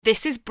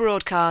This is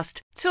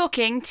Broadcast,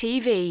 Talking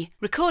TV,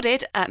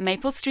 recorded at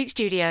Maple Street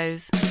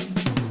Studios.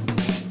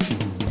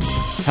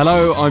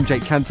 Hello, I'm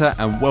Jake Cantor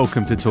and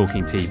welcome to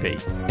Talking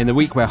TV. In the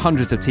week where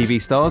hundreds of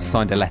TV stars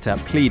signed a letter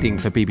pleading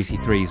for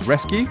BBC Three's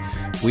rescue,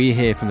 we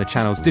hear from the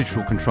channel's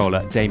digital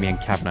controller Damien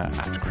Kavanagh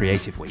at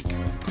Creative Week.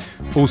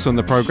 Also on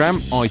the programme,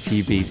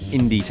 ITV's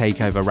indie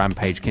takeover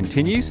rampage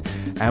continues,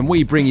 and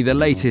we bring you the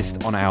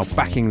latest on our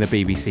Backing the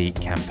BBC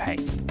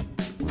campaign.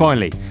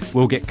 Finally,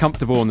 we'll get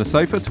comfortable on the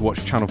sofa to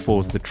watch Channel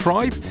 4's The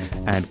Tribe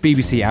and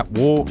BBC at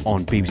War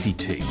on BBC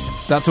Two.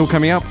 That's all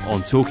coming up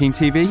on Talking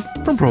TV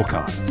from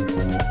Broadcast.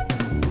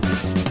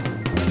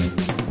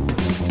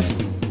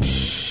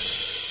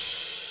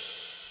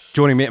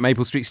 Joining me at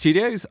Maple Street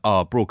Studios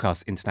are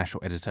Broadcast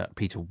International Editor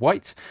Peter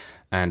White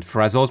and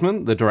Faraz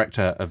Osman, the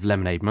Director of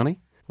Lemonade Money.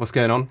 What's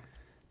going on?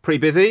 Pretty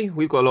busy.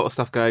 We've got a lot of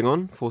stuff going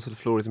on. Force of the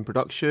Floor is in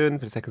production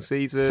for the second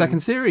season.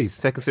 Second series?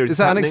 Second series is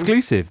that happening. An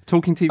exclusive?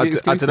 Talking TV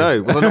exclusive? I don't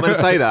know. Was I not meant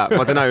to say that?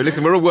 I don't know.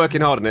 Listen, we're all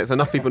working hard on it, so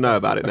enough people know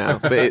about it now.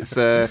 But it's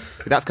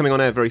that's coming on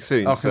air very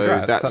soon, so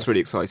that's really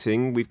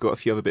exciting. We've got a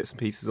few other bits and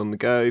pieces on the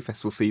go.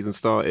 Festival season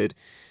started,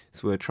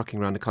 so we're trucking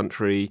around the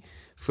country,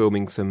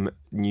 filming some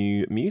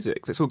new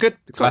music. So it's all good.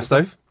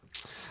 Glasgow?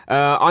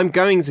 We're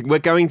going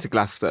to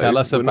Glasgow. Tell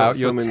us about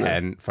your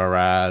tent,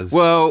 Faraz.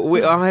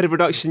 Well, I had a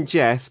production,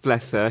 Jess,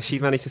 bless her.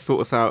 She's managed to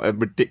sort us out a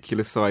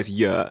ridiculous sized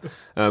yurt.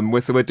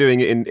 So we're doing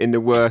it in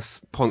the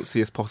worst,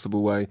 ponciest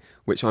possible way,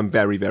 which I'm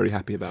very, very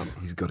happy about.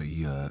 He's got a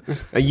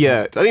yurt. A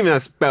yurt. I don't even know how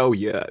to spell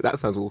yurt. That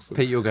sounds awesome.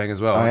 Pete, you're going as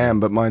well. I am,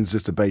 but mine's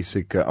just a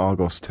basic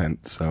Argos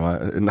tent,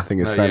 so nothing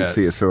as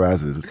fancy as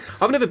Faraz's.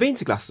 I've never been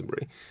to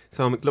Glastonbury,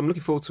 so I'm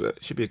looking forward to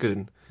it. Should be a good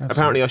one. Absolutely.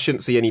 Apparently I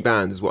shouldn't see any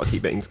bands, is what I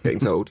keep getting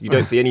told. You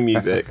don't see any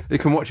music. You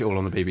can watch it all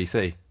on the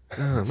BBC.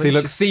 Oh, so you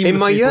look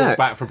seamlessly brought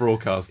back for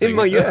broadcasting. In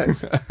my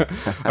yurt.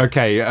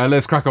 OK,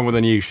 let's crack on with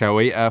the news, shall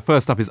we?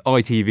 First up is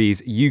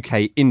ITV's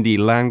UK indie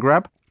land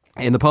grab.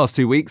 In the past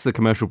 2 weeks, the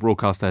commercial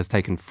broadcaster has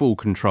taken full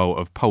control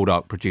of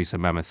Poldark producer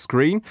Mammoth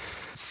Screen,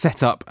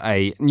 set up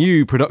a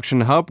new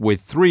production hub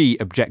with 3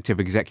 Objective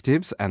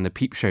executives and the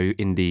Peep Show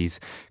Indies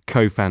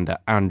co-founder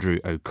Andrew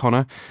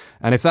O'Connor.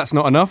 And if that's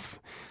not enough,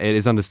 it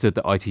is understood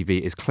that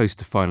ITV is close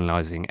to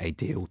finalising a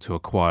deal to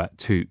acquire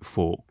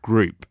 2-4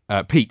 Group.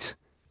 Pete?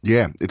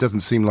 Yeah, it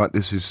doesn't seem like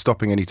this is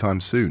stopping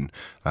anytime soon.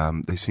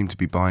 They seem to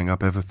be buying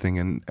up everything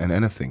and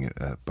anything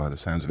by the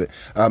sounds of it.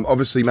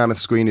 Obviously, Mammoth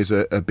Screen is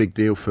a big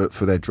deal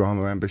for their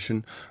drama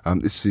ambition.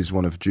 This is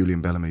one of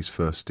Julian Bellamy's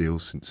first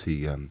deals since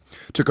he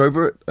took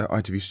over at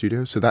ITV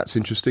Studios, so that's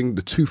interesting.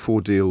 The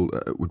 2-4 deal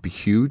would be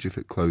huge if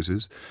it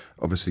closes.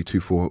 Obviously,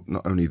 2-4,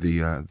 not only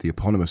the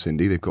eponymous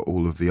indie, they've got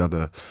all of the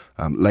other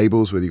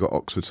labels, whether you've got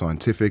Oxford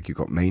Scientific, you've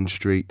got Main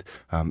Street,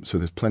 so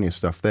there's plenty of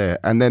stuff there.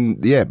 And then,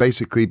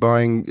 basically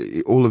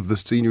buying all of the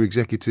senior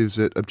executives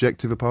at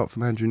Objective apart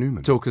from Andrew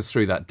Newman. Talk us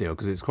through that deal,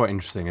 because it's quite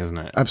interesting, isn't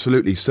it?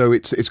 Absolutely. So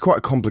it's quite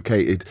a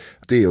complicated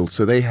deal.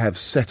 So they have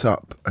set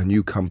up a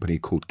new company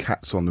called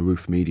Cats on the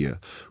Roof Media,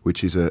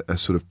 which is a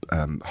sort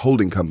of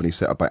holding company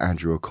set up by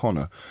Andrew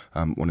O'Connor,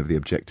 one of the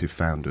Objective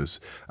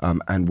founders.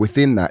 And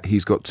within that,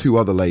 he's got 2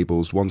 other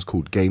labels. One's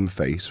called Game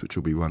Face, which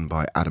will be run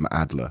by Adam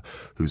Adler,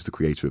 who's the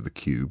creator of The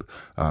Cube.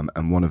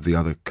 And one of the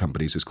other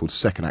companies is called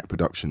Second Act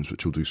Productions,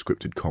 which will do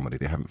scripted comedy.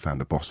 They haven't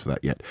found a boss for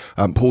that yet.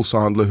 Paul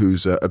Sandler,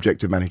 who's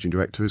Objective Managing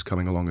Director, is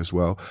coming along as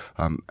well.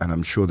 And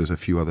I'm sure there's a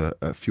few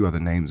other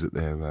names that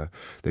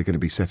they're going to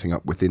be setting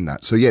up within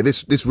that. So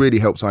this really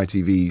helps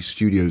ITV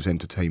Studios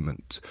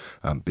entertainment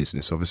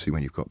business. Obviously,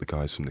 when you've got the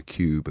guys from The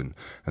Cube and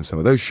some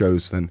of those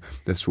shows, then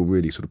this will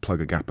really sort of plug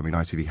a gap. I mean,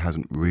 ITV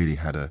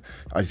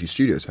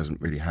Studios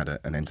hasn't really had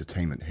an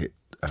entertainment hit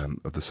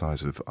of the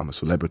size of I'm a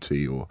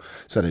Celebrity or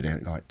Saturday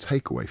Night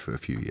Takeaway for a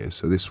few years.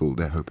 So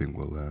they're hoping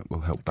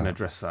will help can that.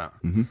 Address that.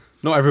 Mm-hmm.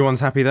 Not everyone's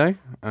happy though.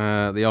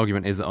 The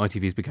argument is that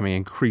ITV is becoming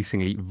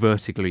increasingly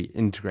vertically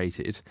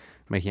integrated,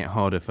 making it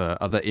harder for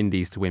other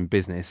indies to win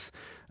business.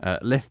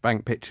 Left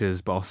Bank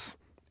Pictures boss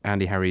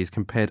Andy Harries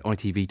compared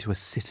ITV to a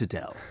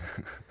citadel.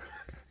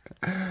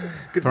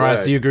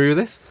 Faraz, do you agree with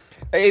this?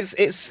 It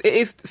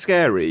is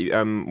scary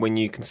when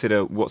you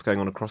consider what's going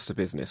on across the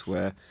business,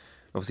 where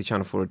obviously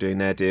Channel 4 are doing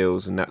their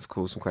deals, and that's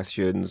caused some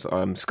questions.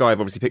 Sky have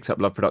obviously picked up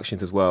Love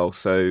Productions as well.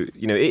 So,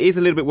 it is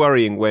a little bit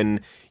worrying when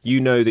you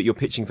know that you're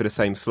pitching for the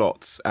same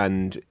slots,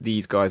 and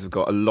these guys have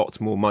got a lot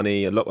more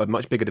money, a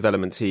much bigger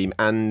development team,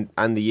 and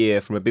the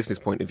ear from a business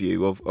point of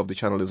view of the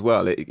channel as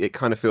well. It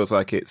kind of feels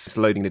like it's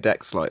loading the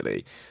deck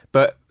slightly.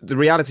 But the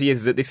reality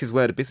is that this is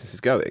where the business is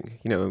going.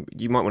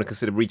 You might want to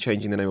consider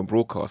rechanging the name on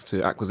broadcast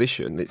to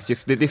acquisition. It's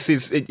just that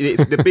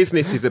the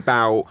business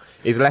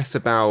is less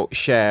about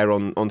share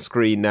on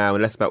screen now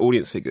and less about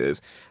audience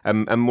figures,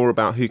 and more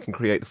about who can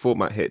create the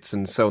format hits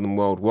and sell them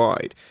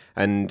worldwide.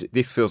 And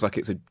this feels like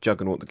it's a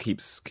juggernaut that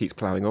keeps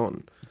ploughing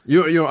on.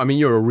 You're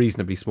a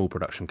reasonably small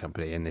production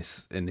company in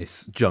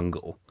this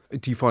jungle.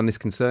 Do you find this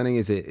concerning?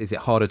 Is it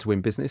harder to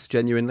win business,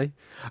 genuinely?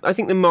 I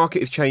think the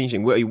market is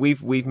changing.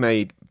 We've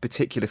made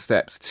particular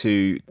steps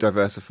to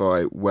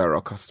diversify where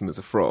our customers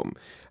are from,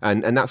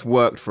 and that's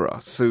worked for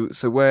us.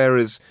 So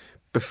whereas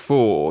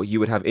before you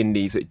would have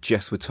indies that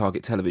just would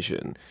target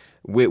television.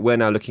 We're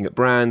now looking at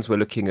brands, we're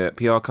looking at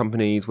PR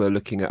companies, we're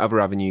looking at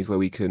other avenues where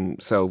we can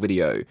sell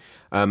video.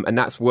 And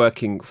that's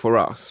working for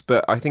us.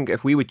 But I think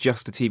if we were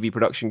just a TV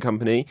production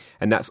company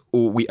and that's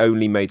all, we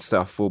only made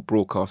stuff for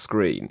broadcast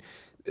screen,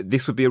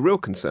 this would be a real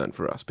concern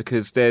for us,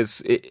 because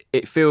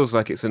it feels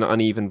like it's an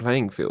uneven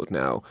playing field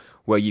now,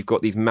 where you've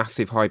got these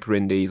massive hyper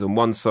indies on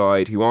one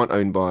side who aren't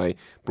owned by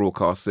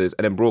broadcasters,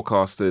 and then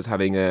broadcasters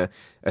having a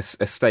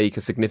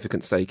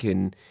significant stake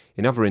in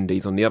other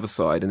indies on the other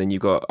side, and then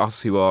you've got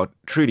us who are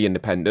truly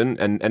independent,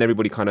 and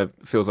everybody kind of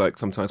feels like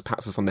sometimes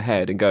pats us on the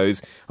head and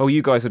goes, "Oh,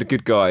 you guys are the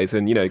good guys,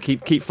 and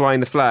keep flying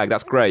the flag.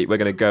 That's great. We're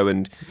going to go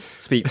and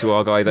speak to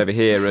our guys over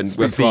here, and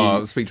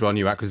we'll speak to our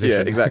new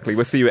acquisition." Yeah, exactly.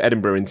 We'll see you at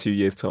Edinburgh in 2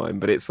 years' time.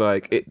 But it's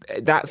like it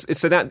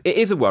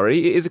is a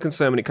worry. It is a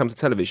concern when it comes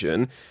to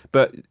television,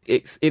 but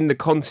it's in the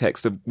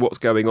context of what's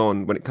going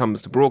on when it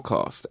comes to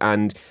broadcast,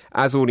 and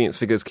as audience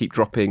figures keep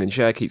dropping and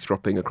share keeps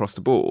dropping across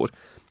the board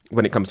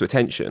when it comes to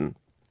attention,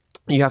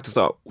 you have to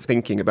start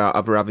thinking about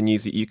other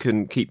avenues that you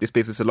can keep this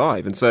business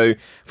alive. And so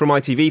from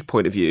ITV's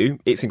point of view,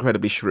 it's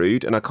incredibly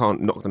shrewd, and I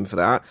can't knock them for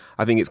that.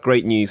 I think it's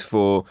great news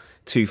for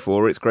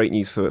 2-4. It's great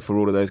news for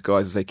all of those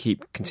guys as they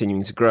keep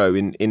continuing to grow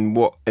in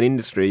what an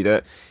industry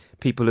that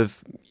people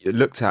have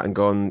looked at and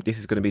gone, this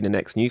is going to be the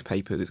next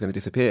newspaper that's going to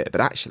disappear.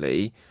 But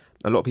actually,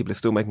 a lot of people are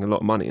still making a lot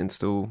of money and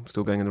still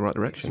going in the right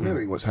direction. It's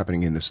mirroring what's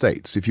happening in the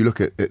States. If you look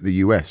at the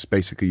US,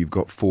 basically you've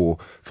got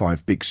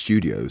 4-5 big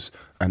studios,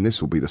 and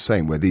this will be the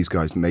same, where these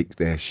guys make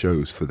their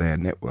shows for their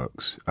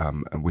networks,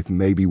 and with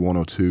maybe 1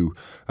 or 2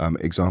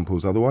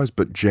 examples otherwise.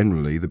 But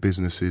generally, the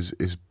business is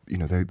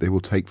they will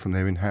take from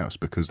their in-house,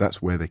 because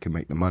that's where they can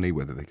make the money,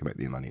 whether they can make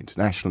the money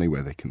internationally,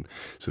 where they can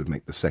sort of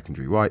make the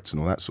secondary rights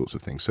and all that sorts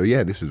of things. So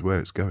yeah, this is where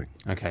it's going.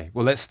 Okay,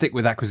 well, let's stick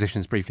with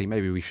acquisitions briefly.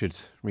 Maybe we should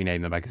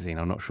rename the magazine,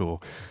 I'm not sure.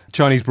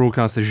 Chinese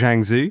broadcaster Zhang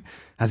Zhu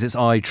has its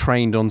eye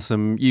trained on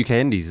some UK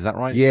indies, is that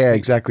right? Yeah,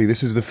 exactly.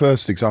 This is the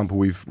first example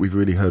we've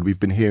really heard. We've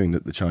been hearing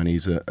that the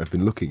Chinese have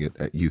been looking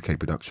at UK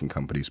production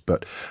companies,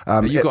 but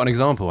you've got an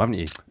example, haven't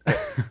you?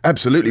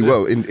 Absolutely.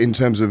 Well, in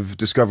terms of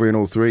Discovery and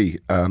All3,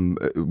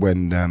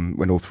 when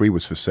All3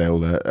 was for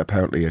sale,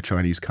 apparently a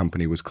Chinese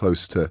company was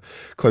close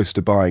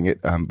to buying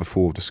it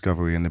before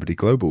Discovery and Liberty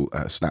Global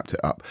snapped it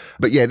up.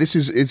 But yeah, this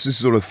is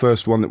sort of the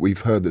first one that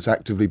we've heard that's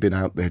actively been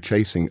out there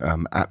chasing.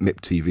 At MIP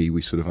TV,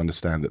 we sort of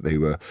understand that they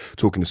were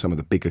talking to some of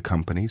the bigger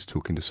companies,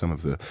 talking to some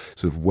of the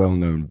sort of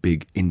well-known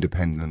big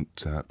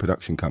independent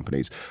production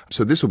companies.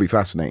 So this will be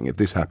fascinating if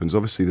this happens.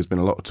 Obviously, there's been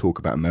a lot of talk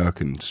about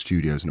American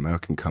studios and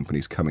American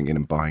companies coming in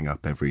and buying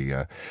up every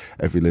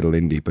little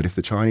indie. But if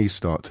the Chinese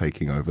start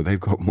taking over, they've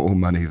got more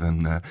money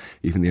than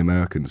even the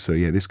Americans. So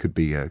yeah, this could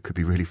be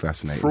really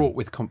fascinating. Fraught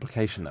with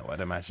complication, though,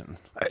 I'd imagine.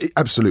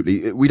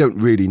 Absolutely. We don't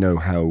really know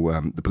how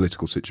the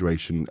political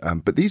situation,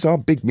 but these are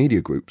big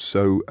media groups.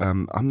 So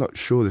I'm not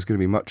sure there's going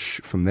to be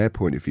much from their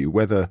point of view.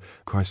 Whether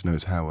Christ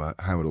knows how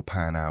it'll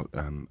pan out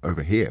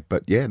over here.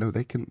 But yeah, no,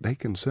 they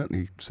can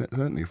certainly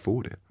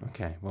afford it.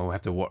 Okay, well, we'll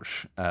have to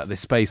watch this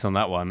space on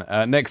that one.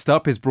 Next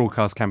up is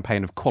broadcast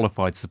campaign of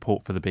qualified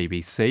support for the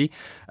BBC.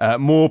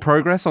 More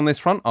progress on this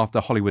front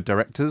after Hollywood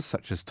directors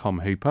such as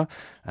Tom Hooper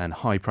and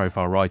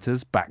high-profile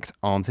writers backed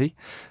Auntie.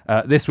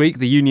 This week,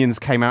 the unions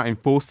came out in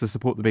force to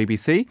support the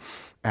BBC,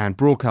 and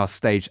broadcast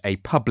staged a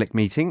public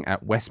meeting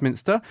at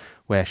Westminster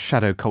where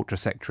Shadow Culture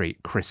Secretary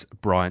Chris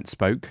Bryant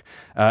spoke.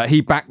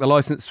 He backed the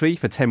licence fee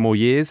for 10 more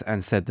years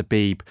and said the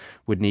Beeb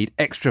would need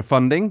extra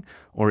funding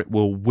or it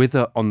will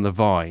wither on the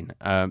vine.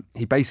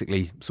 He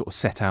basically sort of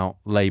set out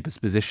Labour's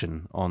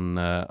position on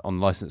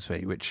licence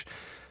fee, which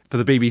for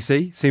the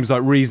BBC seems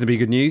like reasonably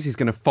good news. He's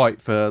going to fight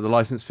for the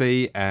licence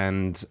fee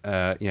and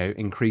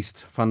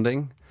increased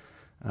funding.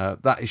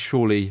 That is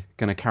surely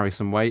going to carry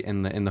some weight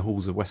in the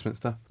halls of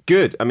Westminster.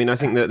 Good. I mean, I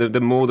think that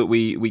the more that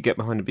we get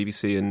behind the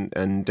BBC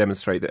and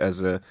demonstrate that as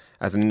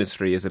an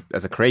industry, as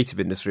a creative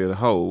industry as a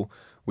whole,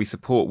 we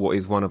support what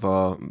is one of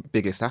our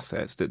biggest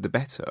assets, the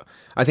better.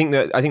 I think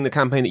the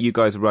campaign that you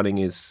guys are running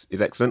is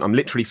excellent. I'm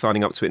literally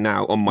signing up to it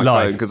now on my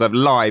phone because I've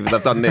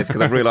done this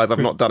because I've realised I've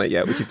not done it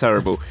yet, which is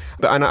terrible.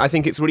 And I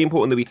think it's really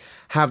important that we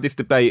have this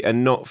debate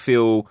and not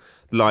feel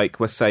like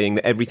we're saying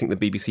that everything the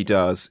BBC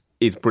does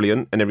is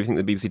brilliant and everything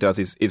the BBC does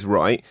is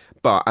right.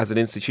 But as an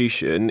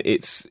institution,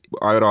 it's,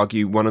 I would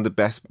argue, one of the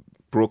best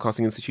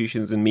broadcasting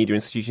institutions and media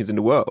institutions in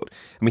the world.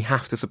 And we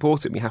have to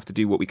support it. We have to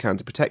do what we can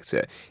to protect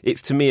it.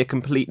 It's, to me, a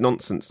complete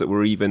nonsense that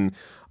we're even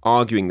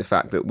arguing the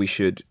fact that we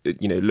should,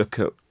 look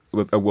at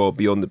a world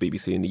beyond the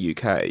BBC in the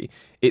UK.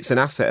 It's an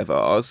asset of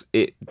ours.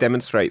 It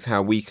demonstrates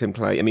how we can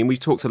play. I mean, we've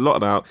talked a lot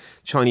about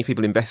Chinese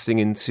people investing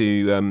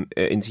into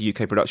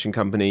UK production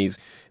companies.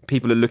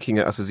 People are looking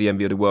at us as the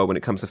envy of the world when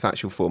it comes to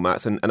factual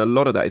formats, and a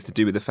lot of that is to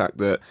do with the fact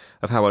that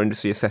of how our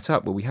industry is set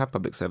up, where we have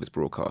public service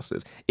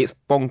broadcasters. It's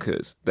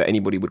bonkers that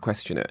anybody would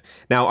question it.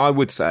 Now, I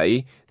would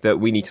say that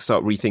we need to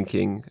start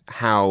rethinking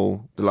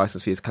how the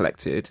licence fee is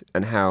collected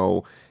and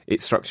how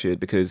it's structured,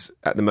 because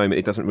at the moment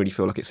it doesn't really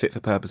feel like it's fit for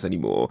purpose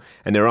anymore.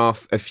 And there are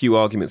a few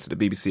arguments that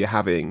the BBC are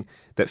having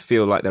that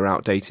feel like they're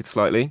outdated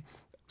slightly.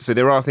 So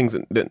there are things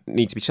that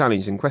need to be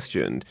challenged and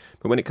questioned,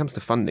 but when it comes to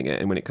funding it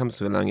and when it comes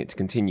to allowing it to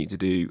continue to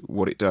do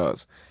what it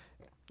does,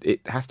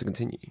 it has to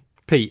continue.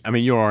 Pete, I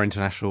mean, you're our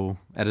international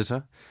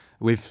editor.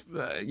 We've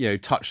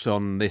touched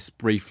on this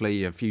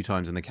briefly a few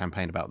times in the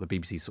campaign about the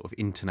BBC's sort of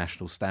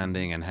international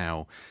standing and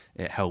how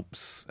it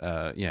helps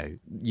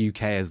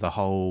UK as a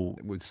whole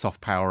with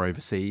soft power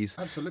overseas.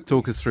 Absolutely.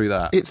 Talk us through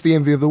that. It's the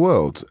envy of the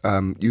world.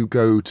 You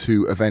go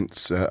to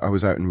events. I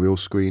was out in Real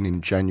Screen in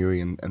January,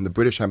 and the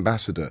British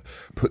ambassador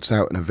puts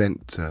out an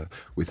event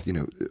with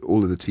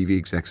all of the TV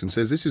execs and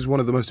says this is one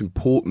of the most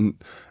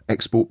important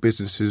export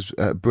businesses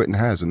Britain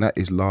has, and that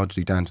is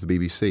largely down to the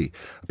BBC.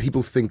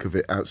 People think of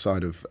it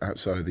outside of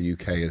the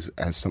UK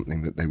as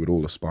something that they would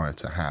all aspire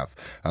to have.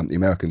 The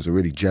Americans are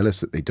really jealous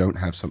that they don't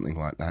have something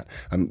like that.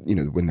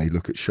 When they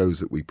look at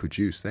shows that we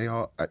produce, they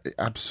are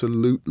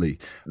absolutely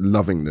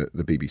loving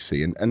the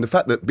BBC. And the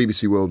fact that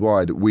BBC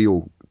Worldwide, we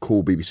all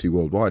call BBC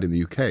Worldwide in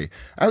the UK.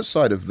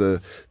 Outside of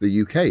the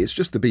UK, it's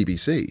just the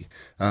BBC.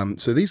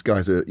 So these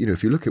guys are,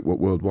 if you look at what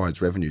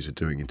Worldwide's revenues are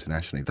doing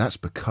internationally, that's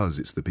because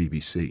it's the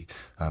BBC.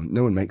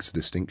 No one makes a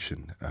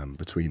distinction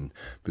between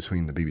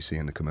the BBC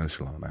and the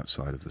commercial arm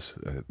outside of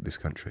this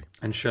country.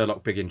 And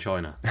Sherlock big in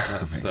China.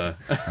 That's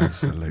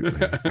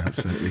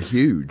absolutely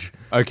huge.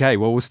 Okay,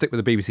 well, we'll stick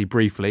with the BBC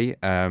briefly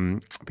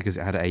because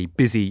it had a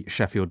busy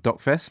Sheffield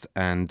Dockfest,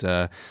 and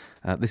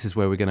this is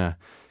where we're going to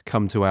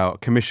come to our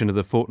commission of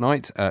the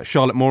fortnight.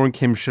 Charlotte Moore and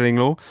Kim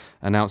Schillinglaw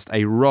announced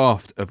a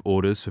raft of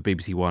orders for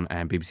BBC One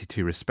and BBC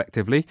Two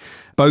respectively.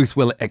 Both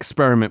will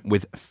experiment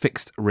with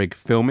fixed rig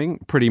filming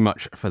pretty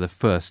much for the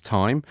first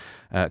time.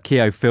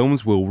 Keogh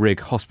Films will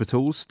rig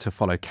hospitals to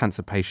follow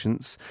cancer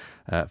patients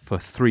for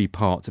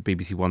 3-part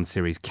BBC One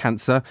series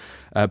Cancer.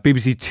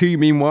 BBC Two,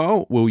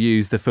 meanwhile, will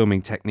use the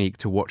filming technique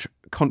to watch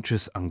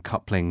conscious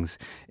uncouplings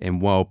in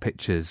Wild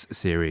Pictures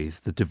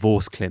series The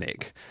Divorce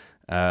Clinic.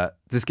 Does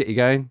this get you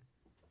going?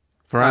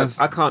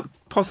 I can't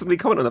possibly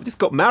comment on that. I've just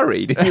got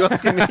married. You're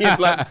asking me if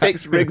like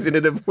fixed rigs in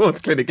a divorce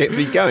clinic gets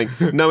me going.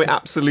 No, it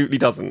absolutely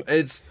doesn't.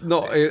 It's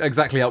not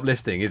exactly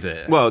uplifting, is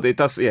it? Well, it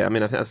does. Yeah, I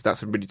mean, I think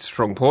that's a really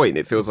strong point.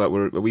 It feels like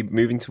are we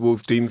moving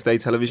towards doomsday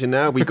television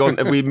now?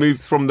 Have we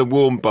moved from the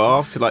warm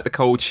bath to like the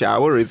cold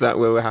shower? Is that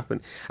where we're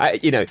happening? I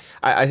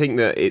think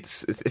that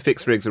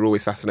fixed rigs are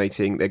always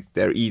fascinating.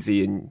 They're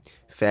easy and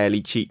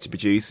fairly cheap to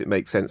produce. It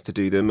makes sense to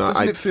do them.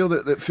 Doesn't it feel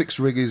that fixed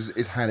rig is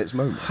had its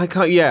moment? I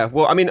can't. Yeah.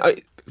 Well, I mean,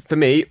 for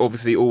me,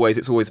 obviously,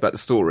 it's always about the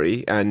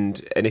story,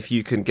 and if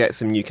you can get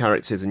some new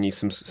characters and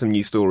use some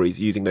new stories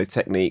using those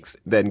techniques,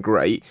 then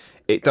great.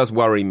 It does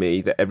worry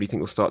me that everything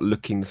will start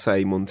looking the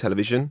same on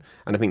television,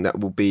 and I think that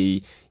will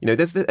be, I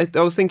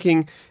was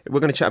thinking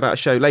we're going to chat about a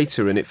show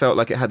later, and it felt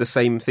like it had the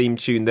same theme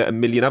tune that a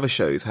million other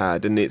shows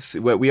had, and it's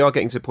where we are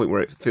getting to a point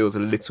where it feels a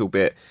little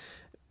bit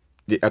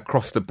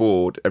across the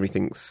board.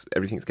 Everything's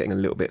getting a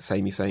little bit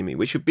samey,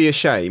 which would be a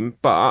shame,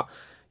 but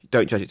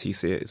don't judge it till you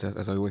see it,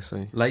 as I always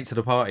say. Late to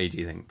the party, do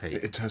you think, Pete?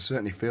 It does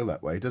certainly feel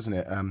that way, doesn't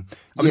it? I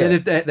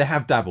mean, they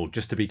have dabbled,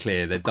 just to be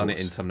clear. They've done it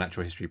in some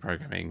natural history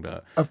programming,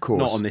 but of course,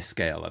 not on this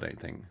scale, I don't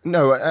think.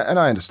 No, and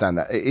I understand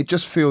that. It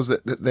just feels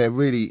that they're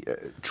really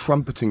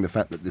trumpeting the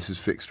fact that this is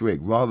fixed rig,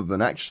 rather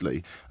than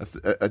actually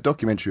a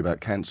documentary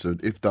about cancer,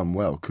 if done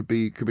well, could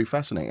be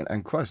fascinating.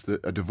 And Christ,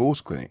 a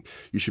divorce clinic,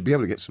 you should be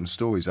able to get some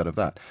stories out of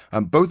that.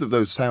 Both of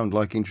those sound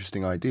like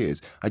interesting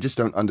ideas. I just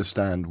don't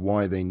understand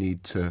why they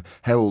need to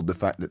herald the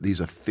fact that these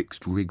are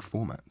fixed rig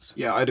formats.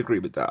 Yeah, I'd agree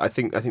with that. I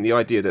think the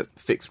idea that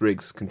fixed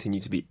rigs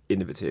continue to be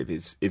innovative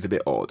is a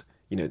bit odd.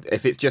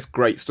 If it's just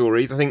great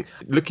stories, I think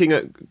looking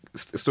at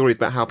stories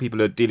about how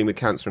people are dealing with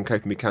cancer and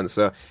coping with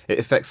cancer, it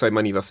affects so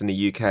many of us in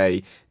the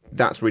UK.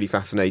 That's really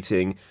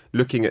fascinating.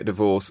 Looking at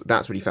divorce,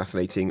 that's really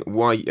fascinating.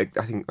 Why?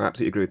 I think I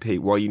absolutely agree with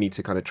Pete. Why you need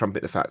to kind of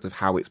trumpet the fact of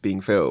how it's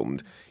being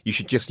filmed. You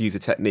should just use a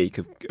technique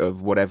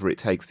of whatever it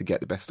takes to get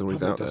the best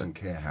stories out there. Doesn't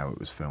care how it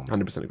was filmed.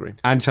 100% agree.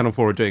 And Channel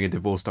 4 are doing a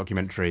divorce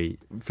documentary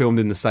filmed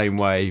in the same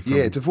way.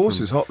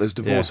 Divorce is hot. There's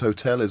Divorce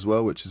Hotel as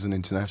well, which is an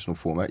international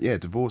format. Yeah,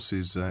 divorce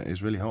is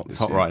really hot. It's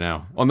hot right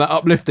now. On that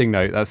uplifting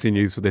note, that's the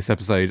news for this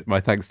episode. My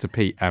thanks to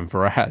Pete and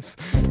Faraz.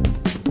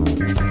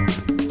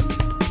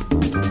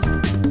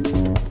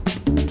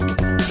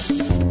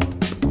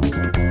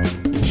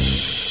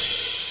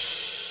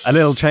 A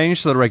little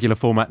change to the regular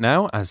format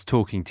now as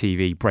Talking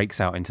TV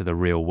breaks out into the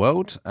real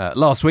world.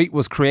 Last week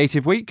was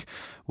Creative Week,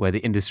 where the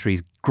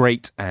industry's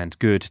great and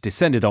good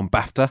descended on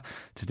BAFTA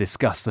to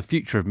discuss the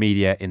future of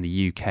media in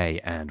the UK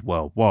and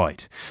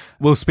worldwide.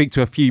 We'll speak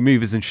to a few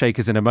movers and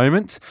shakers in a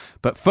moment,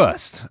 but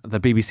first, the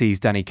BBC's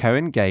Danny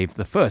Cohen gave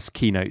the first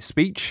keynote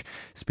speech,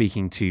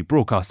 speaking to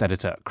broadcast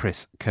editor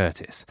Chris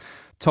Curtis.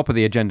 Top of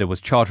the agenda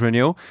was charter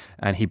renewal,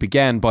 and he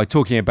began by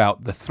talking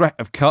about the threat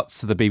of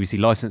cuts to the BBC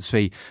licence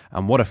fee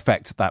and what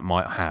effect that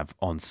might have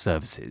on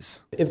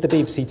services. If the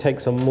BBC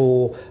takes on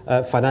more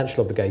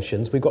financial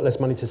obligations, we've got less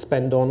money to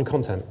spend on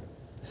content.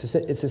 It's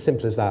as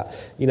simple as that.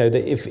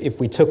 If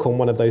we took on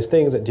one of those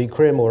things at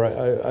DCRIM or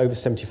over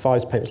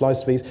 75s, payments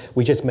licence fees,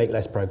 we just make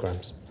less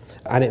programmes.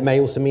 And it may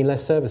also mean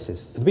less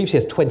services. The BBC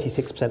has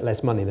 26%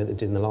 less money than it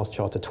did in the last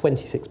charter,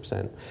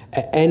 26%.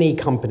 Any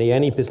company,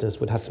 any business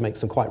would have to make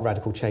some quite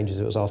radical changes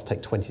if it was asked to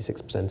take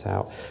 26%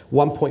 out.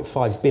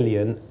 1.5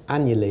 billion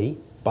annually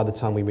by the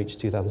time we reach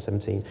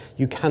 2017.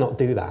 You cannot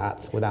do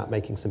that without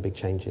making some big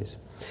changes.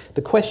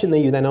 The question that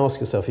you then ask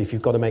yourself if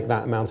you've got to make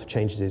that amount of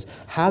changes is,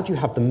 how do you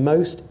have the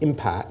most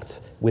impact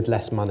with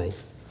less money?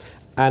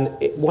 And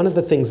one of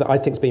the things that I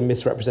think has been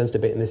misrepresented a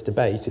bit in this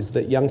debate is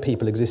that young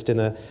people exist in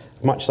a,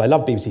 much as I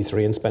love BBC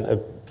Three and spent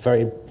a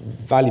very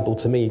valuable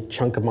to me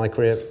chunk of my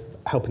career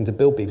helping to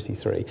build BBC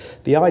Three,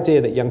 the idea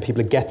that young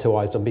people are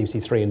ghettoised on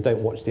BBC Three and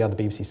don't watch the other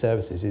BBC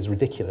services is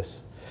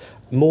ridiculous.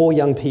 More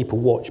young people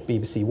watch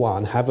BBC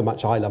One, however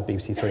much I love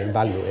BBC Three and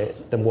value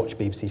it, than watch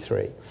BBC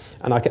Three.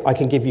 And I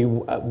can give you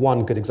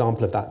one good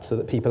example of that so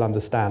that people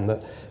understand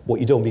that what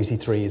you do on BBC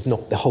Three is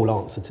not the whole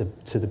answer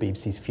to the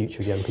BBC's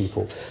future of young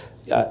people.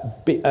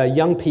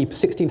 Young people,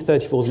 16 to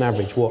 34s on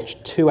average,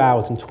 watch 2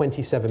 hours and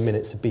 27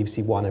 minutes of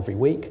BBC One every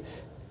week.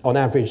 On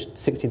average,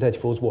 16 to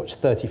 34s watch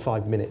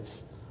 35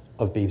 minutes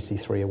of BBC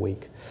Three a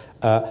week.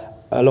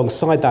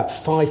 Alongside that,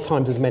 5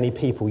 times as many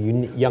people,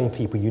 young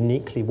people,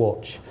 uniquely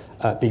watch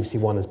BBC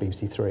One as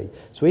BBC Three.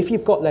 So if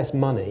you've got less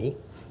money,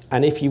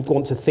 and if you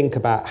want to think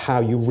about how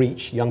you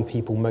reach young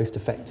people most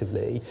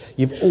effectively,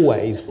 you've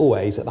always,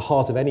 at the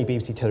heart of any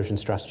BBC television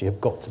strategy, have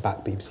got to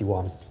back BBC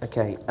One.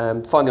 Okay,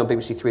 finally on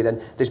BBC Three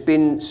then, there's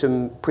been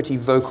some pretty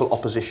vocal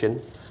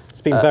opposition.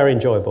 It's been very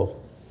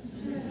enjoyable.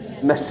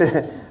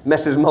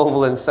 Messrs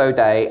Mulville and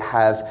Thoday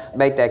have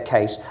made their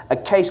case, a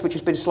case which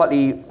has been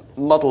slightly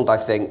muddled, I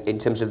think, in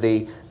terms of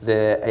the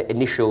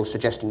initial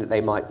suggestion that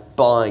they might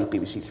buy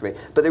BBC Three.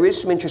 But there is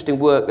some interesting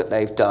work that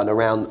they've done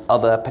around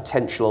other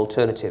potential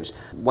alternatives.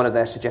 One of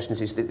their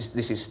suggestions is that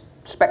this is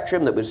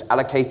spectrum that was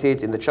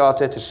allocated in the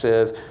Charter to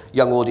serve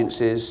young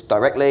audiences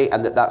directly,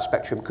 and that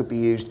spectrum could be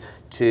used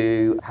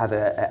to have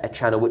a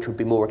channel which would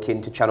be more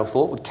akin to Channel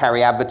 4, would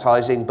carry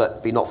advertising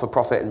but be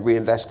not-for-profit and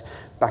reinvest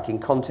back in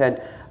content.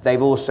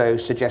 They've also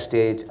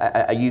suggested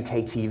a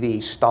UK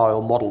TV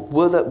style model.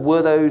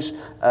 Were those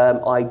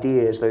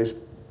ideas, those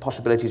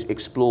possibilities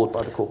explored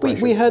by the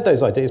corporation? We heard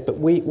those ideas, but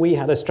we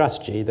had a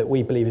strategy that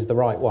we believe is the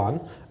right one,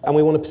 and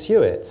we want to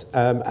pursue it.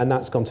 And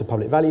that's gone to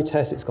public value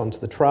test, it's gone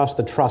to the Trust.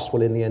 The Trust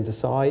will in the end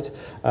decide.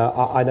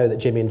 I know that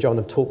Jimmy and John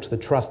have talked to the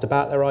Trust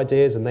about their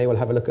ideas, and they will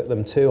have a look at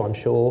them too, I'm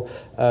sure.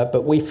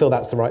 But we feel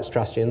that's the right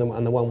strategy and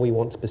the one we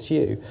want to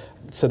pursue.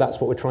 So that's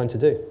what we're trying to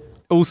do.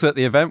 Also at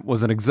the event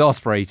was an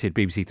exasperated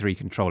BBC Three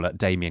controller,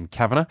 Damien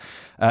Kavanagh.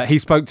 He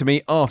spoke to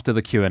me after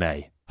the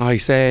Q&A. I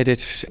said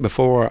it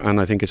before, and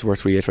I think it's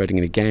worth reiterating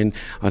it again.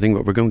 I think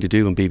what we're going to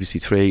do on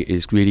BBC Three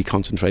is really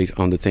concentrate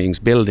on the things,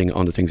 building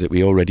on the things that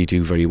we already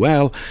do very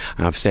well.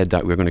 I've said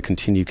that we're going to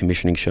continue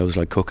commissioning shows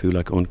like Cuckoo,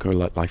 like Unker,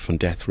 like Life on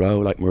Death Row,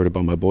 like Murder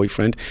by My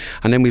Boyfriend,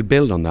 and then we'll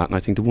build on that. And I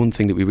think the one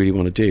thing that we really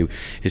want to do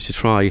is to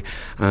try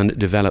and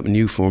develop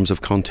new forms of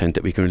content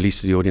that we can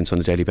release to the audience on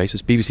a daily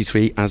basis. BBC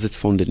Three, as it's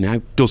funded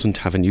now, doesn't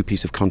have a new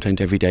piece of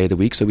content every day of the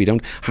week, so we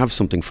don't have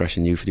something fresh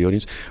and new for the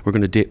audience. We're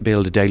going to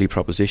build a daily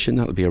proposition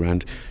that'll be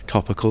around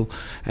topical,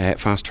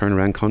 fast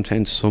turnaround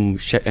content, some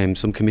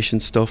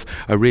commissioned stuff,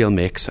 a real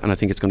mix, and I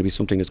think it's going to be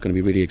something that's going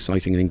to be really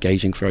exciting and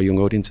engaging for our young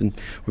audience, and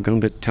we're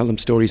going to tell them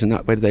stories in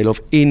that way that they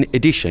love, in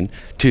addition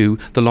to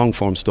the long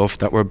form stuff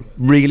that we're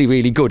really,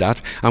 really good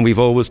at and we've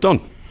always done.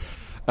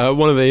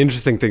 One of the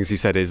interesting things he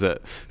said is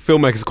that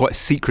filmmakers are quite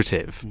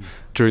secretive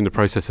during the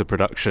process of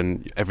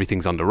production.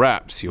 Everything's under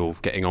wraps, you're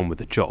getting on with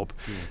the job.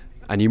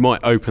 And you might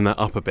open that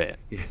up a bit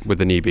with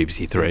the new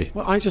BBC Three.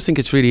 Well, I just think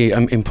it's really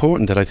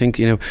important that I think,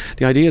 the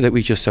idea that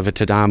we just have a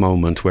ta-da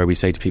moment where we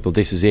say to people,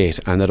 this is it,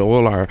 and that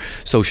all our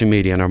social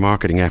media and our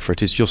marketing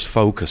effort is just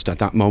focused at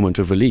that moment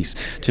of release.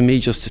 To me,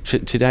 just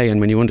today, and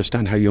when you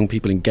understand how young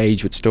people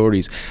engage with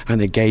stories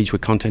and engage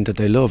with content that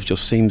they love,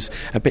 just seems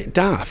a bit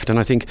daft. And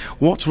I think,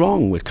 what's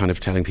wrong with kind of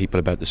telling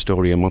people about the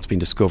story and what's been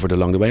discovered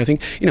along the way? I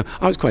think,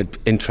 I was quite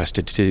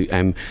interested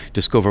to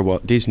discover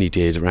what Disney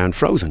did around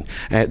Frozen.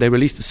 They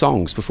released the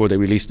songs before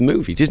they released the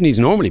movie. Disney's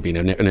normally been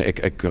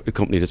a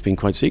company that's been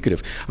quite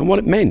secretive, and what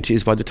it meant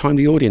is by the time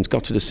the audience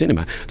got to the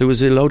cinema, there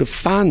was a load of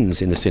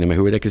fans in the cinema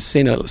who they could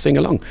sing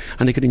along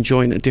and they could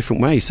enjoy it in a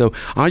different way. So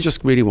I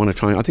just really want to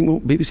try, I think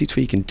what BBC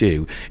Three can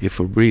do, if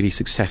we're really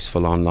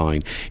successful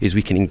online, is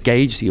we can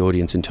engage the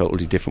audience in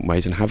totally different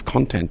ways and have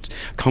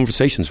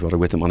conversations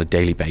with them on a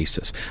daily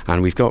basis.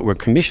 And we're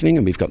commissioning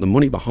and we've got the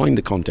money behind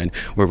the content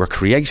where we're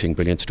creating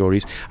brilliant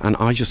stories, and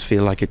I just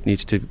feel like it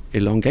needs to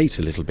elongate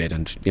a little bit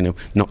and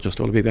not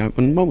just all be about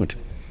one moment.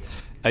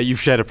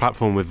 You've shared a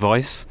platform with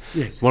Vice.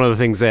 Yes. One of the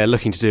things they're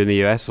looking to do in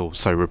the US, or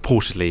so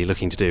reportedly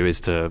looking to do, is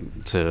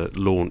to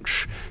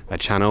launch a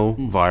channel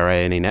via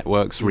A&E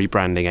Networks,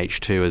 rebranding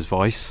H2 as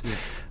Vice.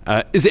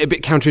 Yeah. Is it a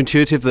bit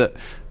counterintuitive that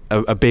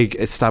a big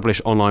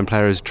established online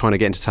player is trying to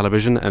get into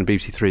television and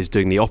BBC Three is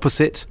doing the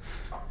opposite?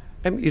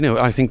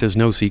 I think there's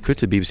no secret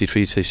the BBC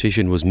Three's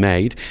decision was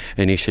made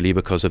initially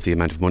because of the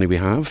amount of money we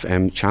have.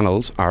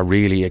 Channels are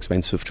really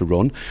expensive to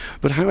run.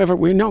 But however,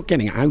 we're not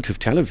getting out of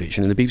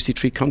television, and the BBC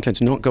Three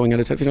content's not going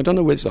out of television. I don't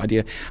know where this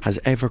idea has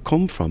ever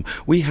come from.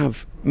 We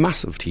have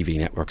massive TV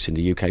networks in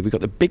the UK. We've got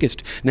the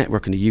biggest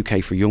network in the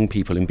UK for young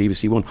people in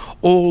BBC One.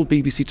 All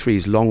BBC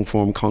Three's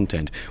long-form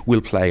content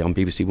will play on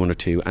BBC One or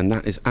Two, and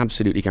that is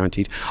absolutely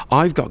guaranteed.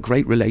 I've got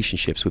great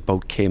relationships with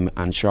both Kim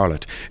and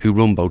Charlotte, who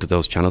run both of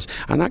those channels,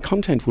 and that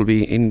content will be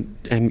in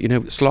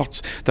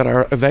slots that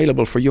are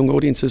available for young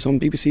audiences on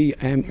BBC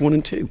 1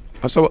 and 2.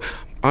 So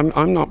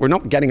we're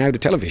not getting out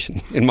of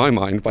television in my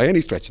mind by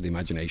any stretch of the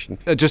imagination.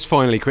 Just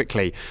finally,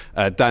 quickly,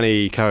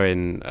 Danny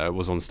Cohen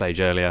was on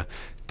stage earlier,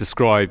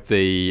 described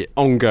the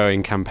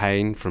ongoing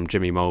campaign from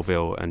Jimmy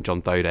Mulville and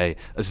John Thoday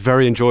as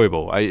very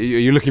enjoyable. Are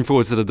you looking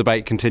forward to the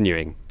debate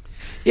continuing?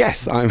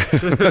 Yes, I'm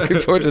looking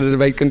forward to the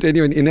debate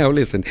continuing.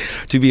 Listen,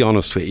 to be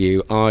honest with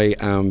you, I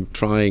am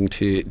trying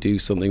to do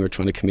something. We're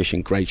trying to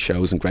commission great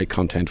shows and great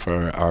content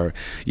for our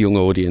young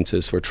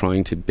audiences. We're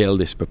trying to build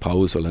this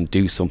proposal and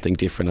do something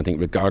different. I think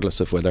regardless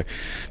of whether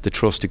the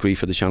trust degree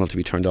for the channel to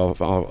be turned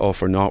off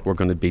or not, we're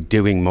going to be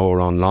doing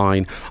more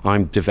online.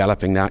 I'm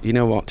developing that. You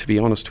know what, to be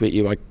honest with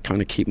you, I kind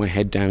of keep my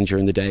head down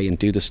during the day and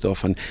do the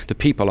stuff, and the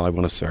people I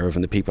want to serve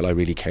and the people I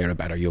really care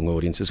about are young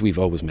audiences. We've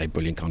always made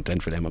brilliant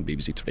content for them on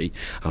BBC Three,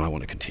 and I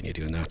want to continue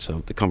doing that.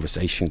 So the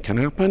conversation can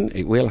happen.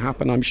 It will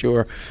happen, I'm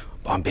sure.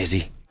 I'm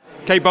busy.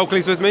 Kate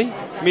Bulkley's with me,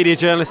 media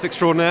journalist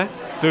extraordinaire.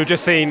 So we've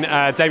just seen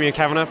Damien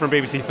Kavanagh from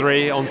BBC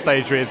Three on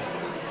stage with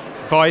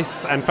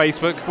Vice and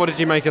Facebook. What did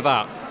you make of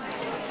that?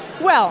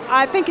 Well,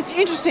 I think it's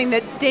interesting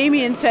that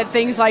Damien said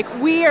things like,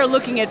 we are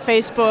looking at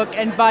Facebook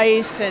and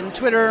Vice and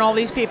Twitter and all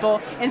these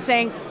people and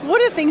saying,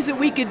 what are things that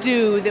we could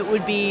do that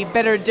would be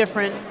better,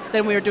 different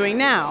than we are doing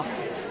now?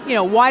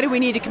 Why do we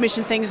need to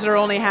commission things that are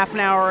only half an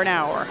hour or an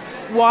hour?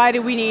 Why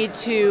do we need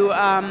to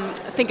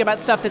think about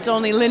stuff that's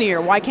only linear?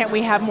 Why can't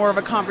we have more of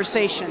a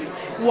conversation?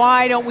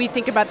 Why don't we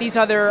think about these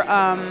other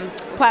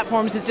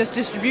platforms as just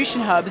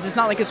distribution hubs? It's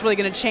not like it's really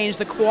going to change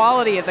the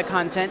quality of the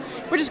content.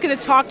 We're just going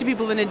to talk to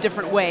people in a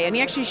different way. And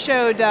he actually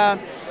showed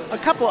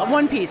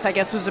one piece, I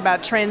guess, was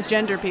about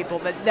transgender people,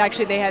 that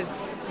actually they had,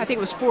 I think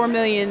it was 4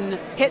 million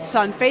hits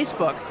on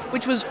Facebook,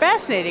 which was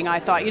fascinating, I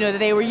thought, that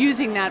they were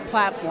using that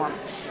platform.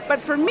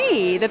 But for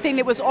me, the thing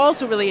that was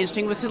also really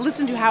interesting was to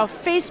listen to how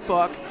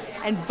Facebook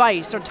and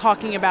Vice are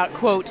talking about,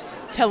 quote,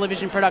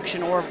 television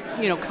production or,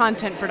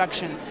 content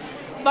production.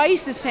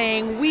 Vice is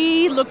saying,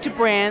 we look to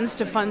brands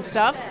to fund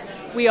stuff.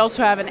 We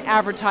also have an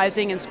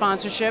advertising and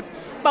sponsorship,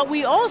 but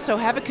we also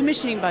have a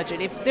commissioning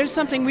budget. If there's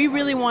something we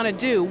really want to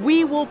do,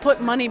 we will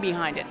put money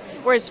behind it.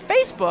 Whereas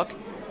Facebook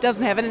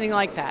doesn't have anything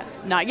like that.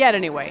 Not yet,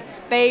 anyway.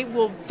 They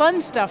will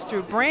fund stuff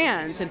through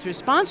brands and through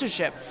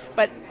sponsorship,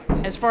 but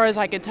as far as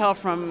I could tell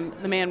from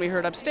the man we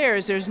heard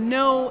upstairs, there's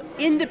no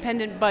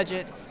independent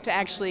budget to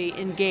actually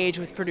engage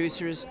with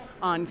producers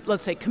on,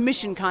 let's say,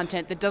 commission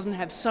content that doesn't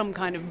have some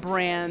kind of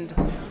brand,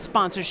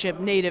 sponsorship,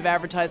 native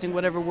advertising,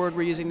 whatever word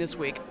we're using this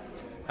week.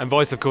 And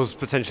Vice, of course,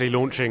 potentially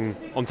launching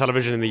on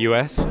television in the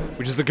US,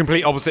 which is the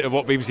complete opposite of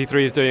what BBC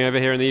Three is doing over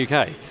here in the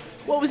UK.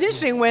 Well, it was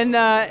interesting when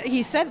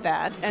he said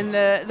that, and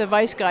the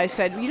Vice guy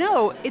said,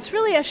 it's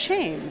really a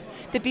shame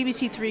that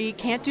BBC Three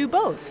can't do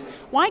both.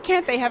 Why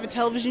can't they have a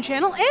television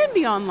channel and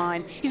be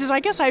online? He says, I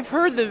guess I've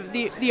heard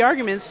the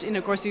arguments, and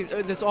of course,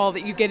 this all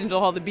that you get into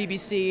all the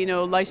BBC,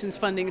 license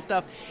funding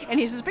stuff. And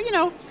he says, but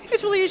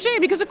it's really a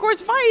shame because, of course,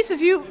 Vice,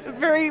 as you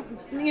very,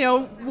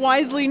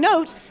 wisely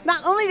note,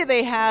 not only do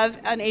they have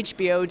an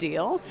HBO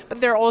deal, but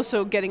they're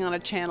also getting on a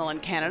channel in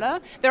Canada.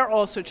 They're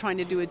also trying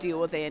to do a deal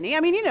with A&E. I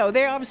mean,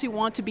 they obviously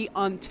want to be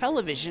on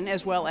television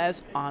as well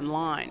as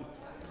online.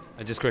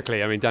 And just quickly,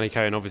 Danny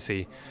Cohen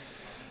obviously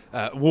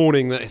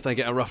warning that if they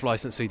get a rough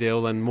licensing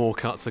deal, then more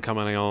cuts are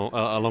coming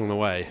along the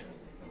way.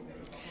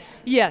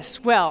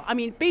 Yes, well,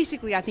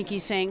 basically, I think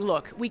he's saying,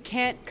 look, we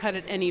can't cut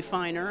it any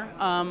finer.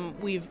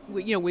 We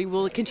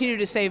will continue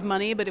to save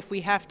money, but if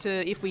we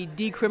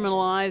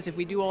decriminalize, if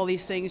we do all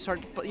these things, start,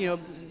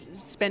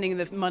 spending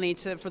the money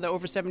for the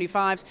over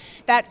 75s,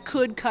 that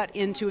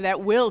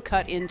will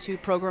cut into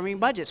programming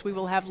budgets. We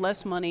will have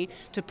less money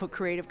to put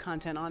creative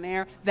content on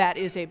air. That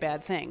is a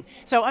bad thing.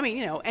 So,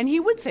 and he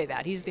would say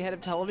that. He's the head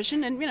of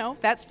television, and,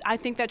 I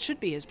think that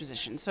should be his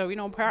position. So,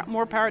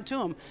 more power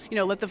to him.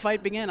 Let the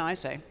fight begin, I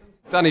say.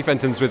 Danny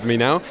Fenton's with me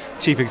now,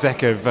 Chief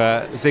Exec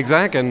of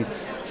Zigzag and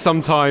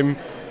sometime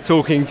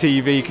Talking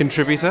TV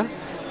contributor.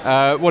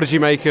 What did you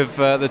make of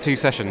the two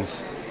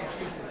sessions?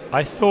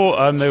 I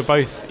thought they were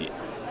both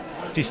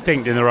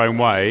distinct in their own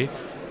way.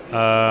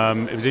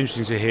 It was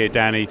interesting to hear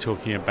Danny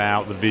talking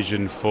about the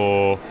vision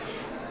for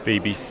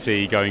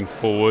BBC going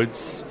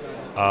forwards.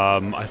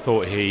 I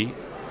thought he,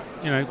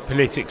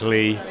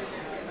 politically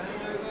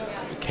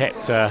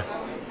kept a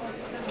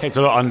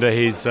lot under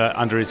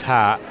his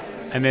hat.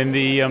 And then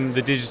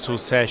the digital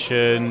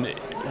session,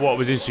 what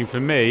was interesting for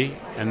me,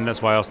 and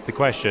that's why I asked the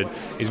question,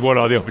 is what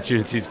are the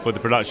opportunities for the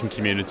production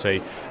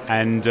community?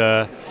 And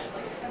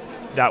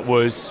that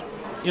was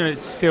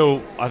it's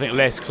still, I think,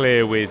 less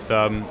clear with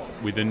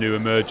the new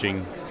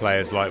emerging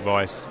players like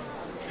Vice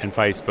and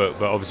Facebook,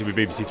 but obviously with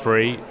BBC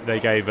Three, they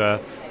gave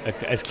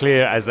as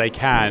clear as they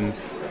can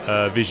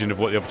vision of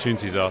what the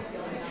opportunities are.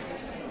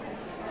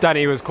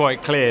 Danny was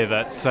quite clear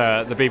that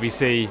the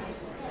BBC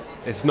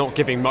is not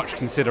giving much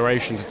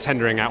consideration to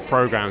tendering out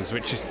programmes,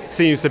 which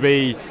seems to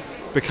be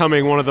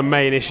becoming one of the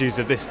main issues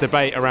of this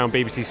debate around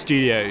BBC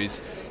Studios.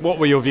 What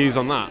were your views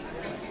on that?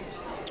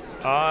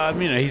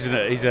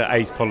 He's an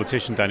ace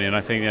politician, Danny, and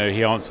I think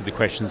he answered the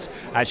questions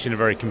actually in a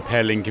very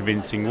compelling,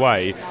 convincing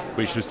way,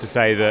 which was to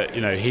say that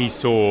he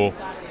saw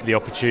the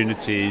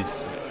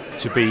opportunities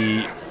to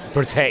be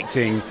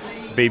protecting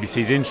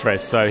BBC's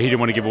interests, so he didn't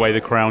want to give away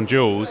the crown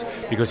jewels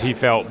because he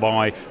felt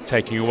by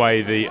taking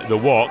away the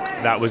WOC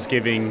that was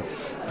giving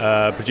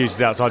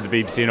producers outside the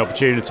BBC an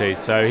opportunity.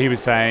 So he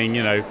was saying,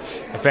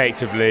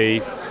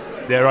 effectively,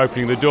 they're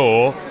opening the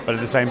door, but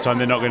at the same time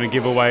they're not going to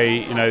give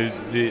away,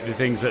 the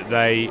things that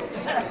they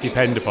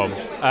depend upon.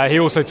 He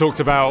also talked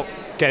about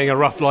getting a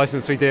rough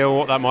licence fee deal,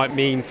 what that might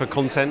mean for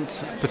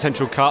content,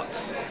 potential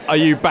cuts. Are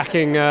you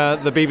backing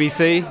the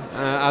BBC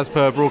as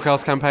per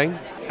broadcast campaign?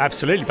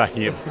 Absolutely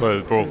backing it per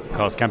the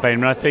broadcast campaign. I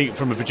mean, I think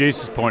from a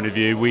producer's point of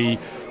view, we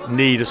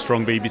need a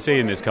strong BBC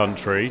in this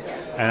country.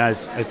 And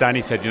as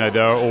Danny said,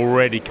 there are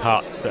already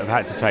cuts that have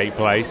had to take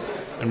place.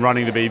 And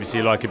running the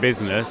BBC like a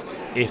business,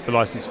 if the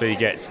licence fee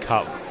gets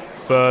cut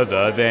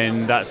further,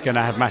 then that's going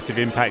to have massive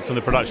impacts on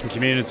the production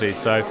community.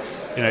 So,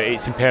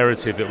 it's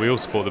imperative that we all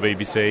support the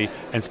BBC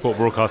and support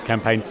broadcast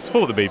campaign to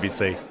support the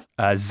BBC.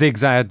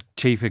 Zigzag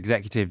Chief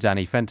Executive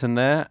Danny Fenton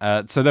there.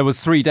 So there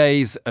was 3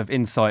 days of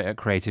Insight at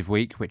Creative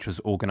Week, which was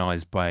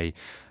organised by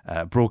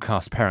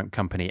broadcast parent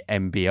company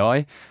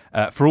MBI.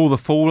 For all the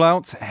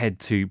fallout, head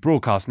to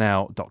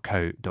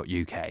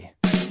broadcastnow.co.uk.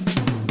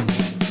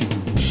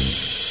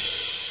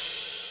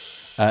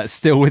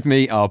 Still with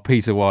me are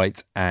Peter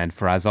White and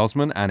Faraz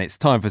Osman, and it's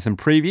time for some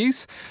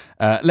previews.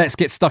 Let's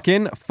get stuck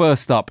in.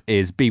 First up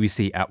is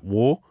BBC at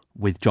War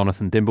with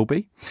Jonathan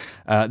Dimbleby.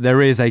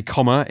 There is a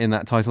comma in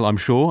that title, I'm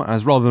sure,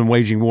 as rather than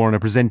waging war on a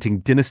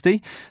presenting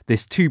dynasty,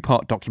 this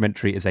two-part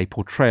documentary is a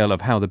portrayal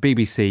of how the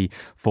BBC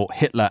fought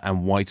Hitler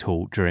and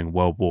Whitehall during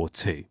World War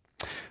II.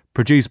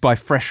 Produced by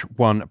Fresh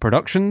One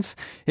Productions,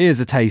 here's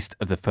a taste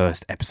of the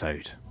first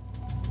episode.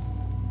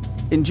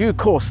 In due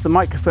course, the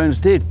microphones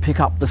did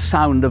pick up the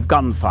sound of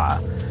gunfire.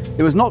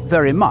 It was not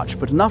very much,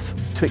 but enough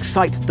to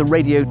excite the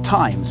Radio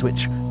Times,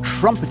 which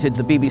trumpeted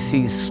the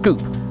BBC's scoop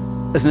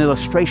as an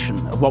illustration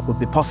of what would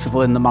be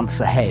possible in the months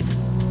ahead.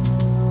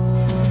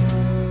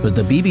 But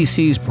the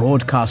BBC's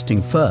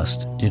broadcasting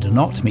first did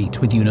not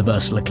meet with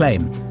universal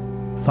acclaim.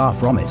 Far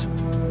from it.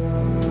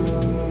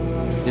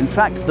 In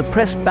fact, the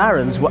press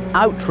barons were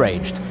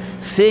outraged,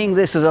 seeing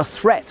this as a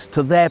threat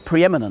to their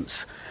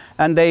preeminence,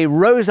 and they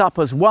rose up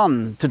as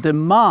one to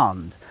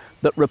demand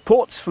that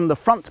reports from the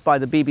front by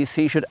the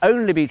BBC should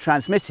only be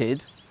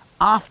transmitted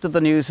after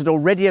the news had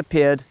already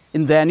appeared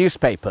in their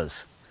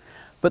newspapers.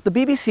 But the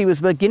BBC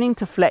was beginning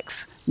to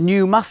flex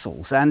new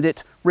muscles, and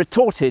it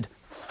retorted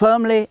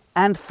firmly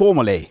and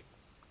formally.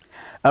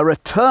 A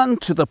return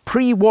to the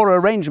pre-war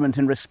arrangement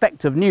in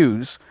respect of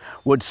news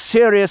would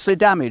seriously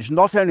damage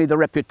not only the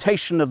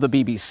reputation of the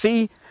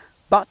BBC,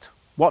 but,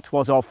 what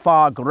was of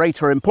far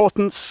greater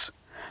importance,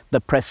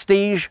 the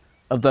prestige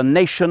of the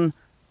nation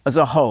as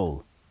a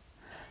whole.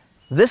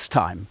 This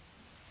time,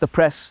 the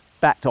press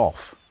backed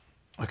off.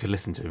 I could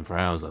listen to him for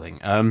hours, I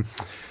think.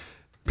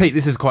 Pete,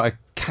 this is quite a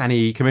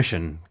canny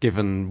commission,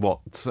 given what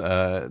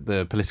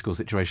the political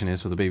situation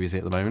is for the BBC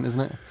at the moment,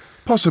 isn't it?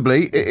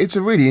 Possibly. It's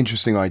a really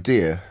interesting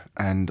idea,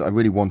 and I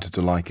really wanted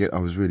to like it. I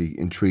was really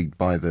intrigued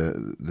by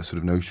the sort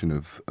of notion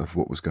of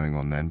what was going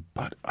on then,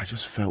 but I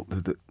just felt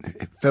that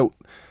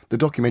the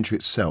documentary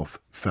itself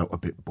felt a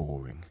bit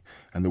boring.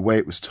 And the way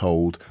it was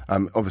told,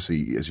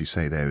 obviously, as you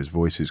say there, his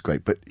voice is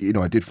great, but,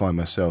 I did find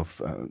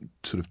myself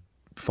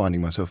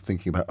finding myself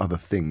thinking about other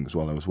things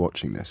while I was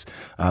watching this.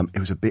 It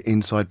was a bit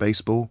inside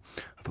baseball.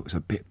 I thought it was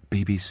a bit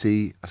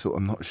BBC.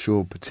 I'm not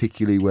sure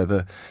particularly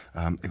whether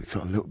it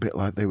felt a little bit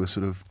like they were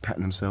sort of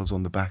patting themselves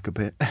on the back a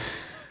bit.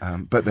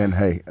 But then,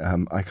 hey,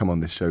 I come on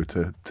this show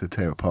to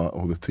tear apart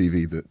all the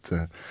TV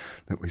that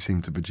we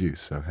seem to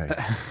produce. So, hey.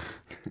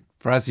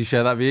 Faraz, you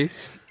share that view?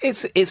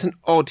 It's an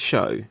odd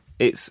show.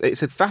 It's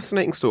a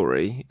fascinating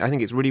story. I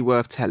think it's really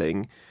worth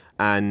telling.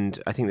 And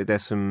I think that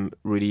there's some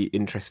really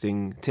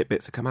interesting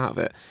tidbits that come out of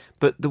it.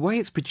 But the way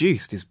it's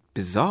produced is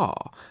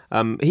bizarre.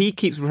 He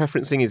keeps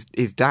referencing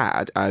his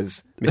dad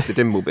as Mr.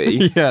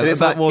 Dimbleby. Yeah, and it's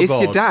that was it's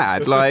odd. your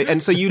dad.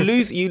 And so you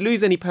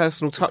lose any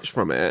personal touch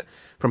from it,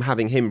 from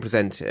having him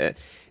present it.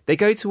 They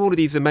go to all of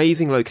these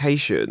amazing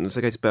locations.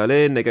 They go to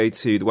Berlin, they go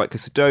to the White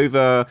Cliffs of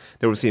Dover,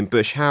 they're obviously in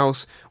Bush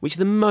House, which are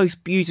the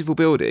most beautiful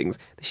buildings.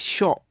 They're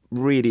shot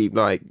really,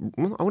 like,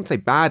 well, I wouldn't say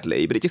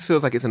badly, but it just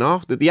feels like it's an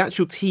after. The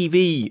actual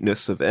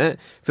TV-ness of it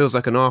feels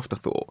like an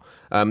afterthought.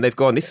 They've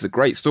gone, this is a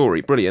great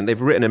story, brilliant. They've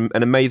written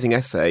an amazing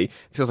essay. It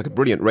feels like a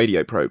brilliant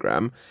radio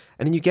programme.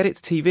 And then you get it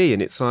to TV,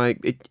 and it's like,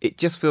 it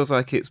just feels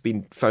like it's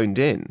been phoned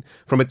in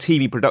from a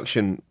TV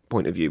production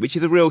point of view, which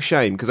is a real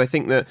shame, because I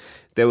think that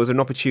there was an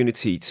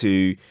opportunity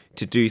to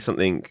do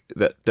something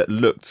that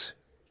looked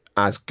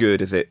as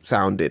good as it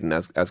sounded and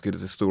as good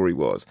as the story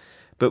was.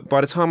 But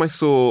by the time I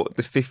saw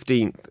the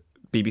 15th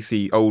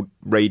BBC old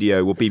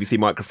radio or BBC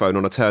microphone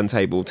on a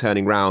turntable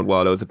turning round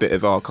while there was a bit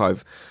of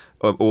archive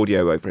of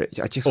audio over it,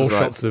 I just all was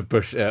shots of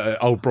Bush,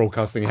 old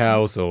broadcasting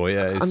house, or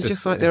it's I'm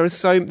just like, there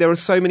are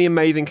so many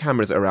amazing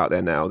cameras that are out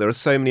there now. There are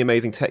so many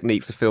amazing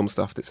techniques to film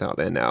stuff that's out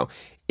there now.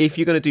 If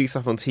you're going to do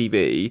stuff on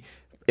TV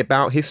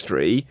about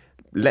history,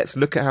 let's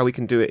look at how we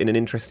can do it in an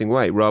interesting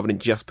way, rather than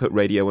just put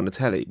radio on the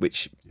telly,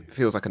 which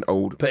feels like an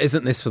old... But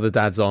isn't this for the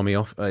Dad's Army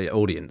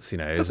audience, you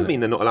know? It doesn't mean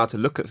they're not allowed to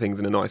look at things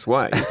in a nice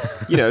way.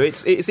 You know,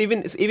 it's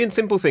even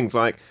simple things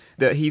like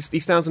that he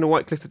stands on a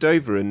white cliff to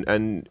Dover,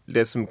 and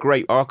there's some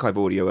great archive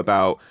audio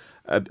about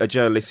a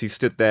journalist who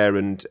stood there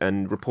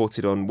and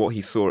reported on what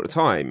he saw at the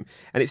time.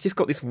 And it's just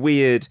got this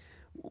weird,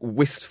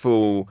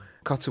 wistful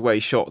cutaway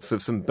shots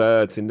of some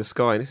birds in the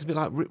sky. And it's a bit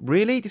like,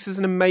 really? This is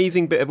an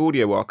amazing bit of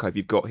audio archive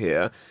you've got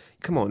here.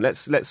 Come on,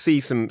 let's see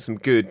some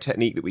good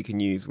technique that we can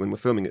use when we're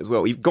filming it as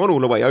well. You've gone all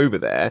the way over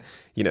there,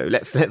 you know.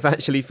 Let's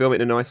actually film it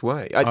in a nice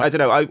way. I don't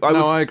know.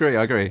 I agree.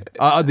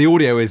 The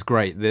audio is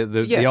great.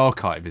 The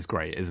archive is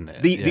great, isn't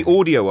it? The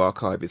audio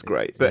archive is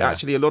great, but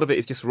actually a lot of it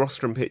is just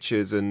rostrum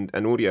pictures and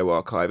audio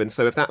archive. And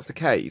so if that's the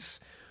case,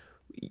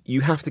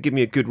 you have to give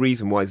me a good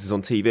reason why this is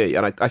on TV.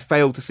 And I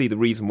failed to see the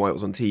reason why it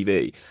was on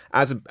TV.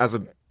 As a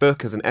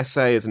book, as an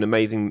essay, as an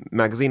amazing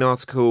magazine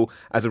article,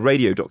 as a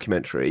radio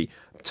documentary,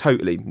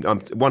 totally, I'm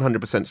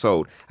 100%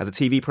 sold. As a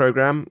TV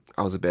programme,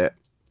 I was a bit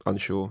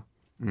unsure.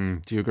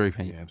 Do you agree,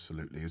 Pete? Yeah,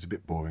 absolutely. It was a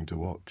bit boring to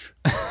watch.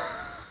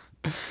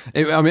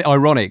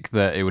 Ironic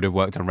that it would have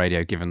worked on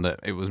radio, given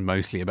that it was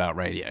mostly about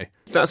radio.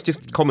 That's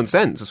just common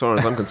sense, as far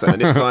as I'm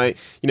concerned. It's like,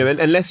 you know,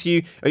 unless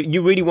you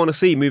really want to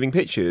see moving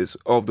pictures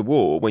of the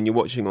war when you're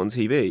watching on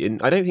TV,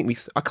 and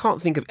I can't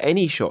think of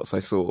any shots I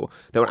saw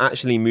that were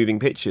actually moving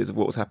pictures of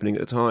what was happening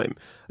at the time.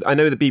 I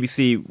know the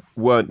BBC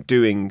weren't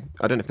doing,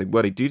 I don't know if they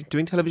were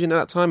doing television at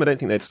that time. I don't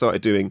think they'd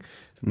started doing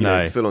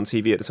film on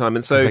TV at the time,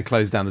 and so they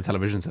closed down the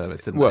television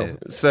service, didn't they? Well,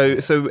 so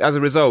as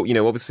a result, you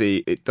know,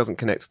 obviously it doesn't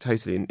connect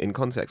totally in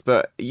context,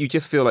 but you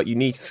just feel like you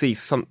need to see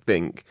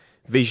something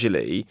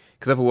visually,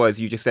 because otherwise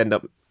you just end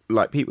up,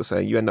 like people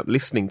saying, you end up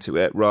listening to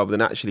it rather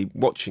than actually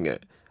watching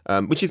it,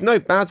 which is no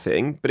bad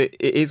thing, but it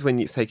is when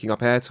it's taking up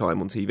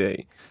airtime on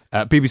TV.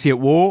 BBC at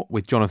War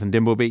with Jonathan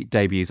Dimbleby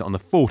debuts on the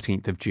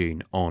 14th of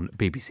June on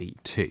BBC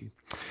Two.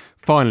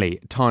 Finally,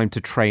 time to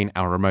train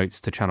our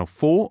remotes to Channel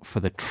 4 for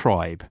The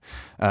Tribe.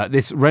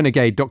 This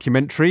renegade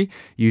documentary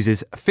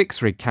uses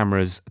fixed-rig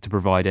cameras to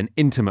provide an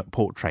intimate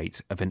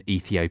portrait of an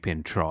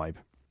Ethiopian tribe.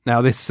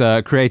 Now, this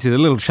created a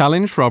little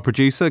challenge for our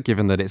producer,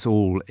 given that it's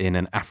all in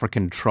an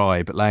African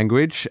tribe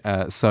language.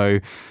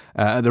 So,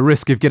 at the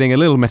risk of getting a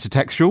little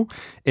metatextual,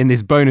 in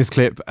this bonus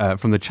clip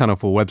from the Channel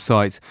 4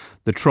 website,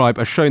 the tribe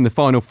are shown the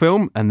final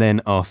film and then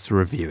asked to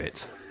review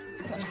it.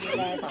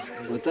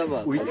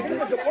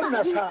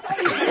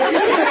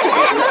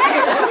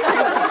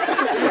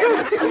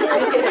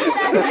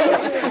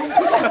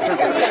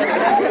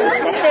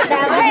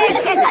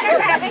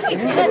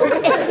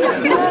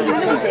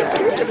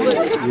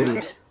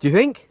 Do you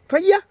think?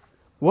 Yeah.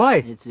 Why?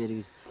 It's very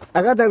good.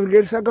 I got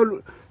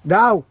the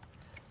now.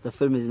 The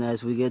film is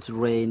nice. We get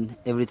rain.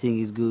 Everything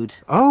is good.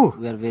 Oh.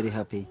 We are very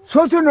happy.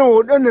 So to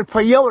know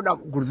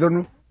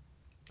that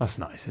That's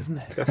nice, isn't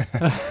it?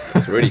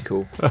 That's really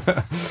cool.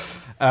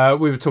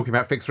 We were talking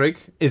about fixed rig.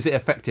 Is it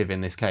effective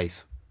in this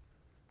case?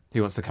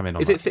 Who wants to come in on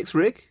that? Is it fixed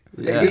rig?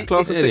 Yeah. Is this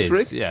class as fixed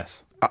rig?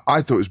 Yes.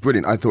 I thought it was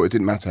brilliant. I thought it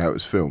didn't matter how it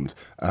was filmed.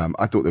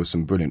 I thought there were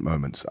some brilliant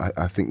moments.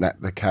 I think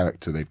that the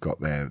character they've got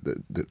there,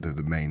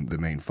 the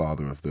main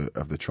father of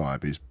the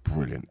tribe, is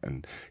brilliant,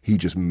 and he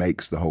just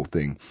makes the whole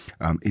thing.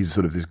 He's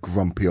sort of this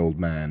grumpy old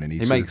man, and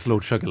he makes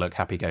Lord Sugar look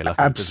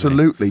happy-go-lucky.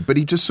 Absolutely, but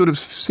he just sort of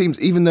seems,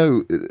 even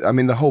though, I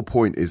mean, the whole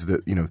point is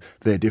that, you know,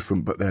 they're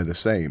different but they're the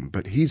same.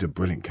 But he's a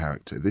brilliant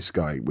character. This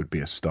guy would be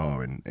a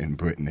star in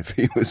Britain if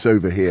he was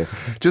over here.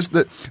 Just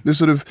the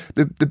sort of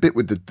the bit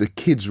with the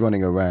kids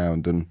running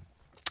around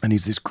and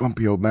he's this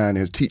grumpy old man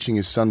who's teaching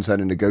his sons how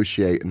to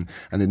negotiate, and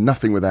they're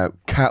nothing without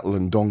cattle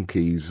and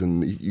donkeys,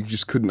 and you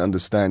just couldn't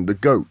understand the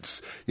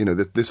goats. You know,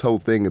 this whole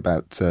thing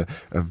about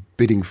of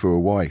bidding for a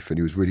wife, and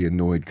he was really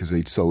annoyed because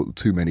they'd sold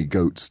too many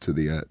goats to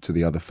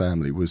the other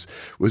family was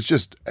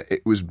just,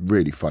 it was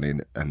really funny,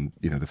 and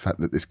you know, the fact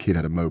that this kid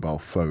had a mobile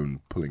phone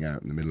pulling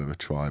out in the middle of a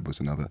tribe was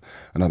another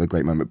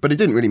great moment. But it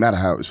didn't really matter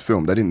how it was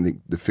filmed. I didn't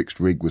think the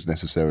fixed rig was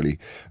necessarily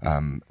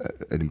an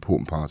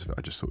important part of it.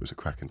 I just thought it was a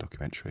cracking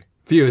documentary.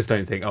 Viewers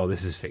don't think, oh,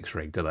 this is fixed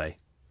rig, do they?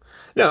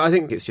 No, I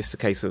think it's just a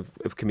case of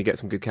can we get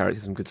some good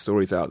characters, some good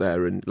stories out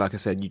there, and like I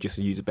said, you just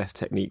use the best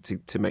technique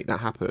to make that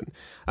happen.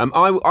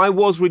 I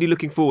was really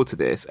looking forward to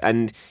this,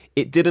 and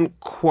it didn't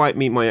quite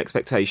meet my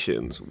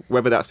expectations.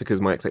 Whether that's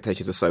because my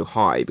expectations were so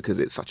high because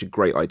it's such a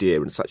great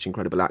idea and such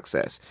incredible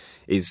access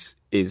is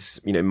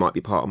might be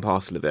part and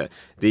parcel of it.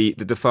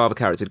 The father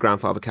character, the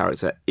grandfather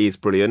character, is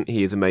brilliant.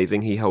 He is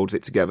amazing. He holds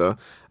it together.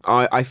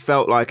 I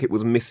felt like it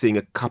was missing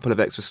a couple of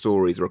extra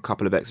stories or a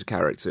couple of extra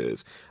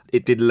characters.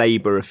 It did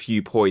labour a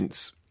few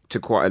points to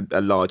quite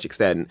a large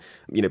extent.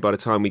 By the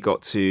time we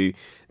got to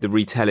the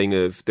retelling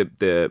of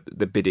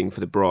the bidding for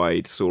the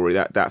bride story,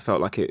 that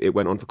felt like it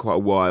went on for quite a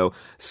while.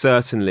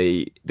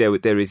 Certainly,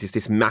 there is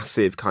this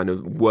massive kind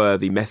of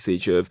worthy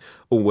message of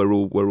we're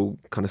all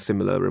kind of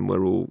similar and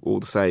we're all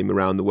the same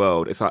around the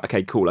world. It's like,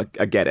 okay, cool,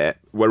 I get it.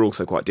 We're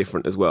also quite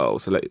different as well.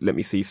 So let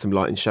me see some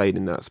light and shade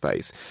in that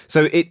space.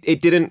 So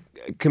it didn't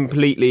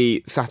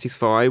completely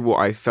satisfy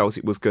what I felt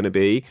it was going to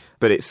be,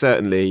 but it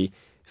certainly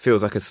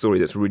feels like a story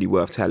that's really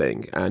worth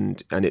telling,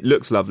 and it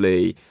looks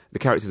lovely. The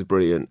characters are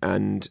brilliant,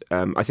 and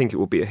I think it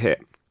will be a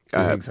hit. Do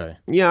you think so?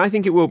 Yeah, I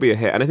think it will be a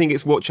hit, and I think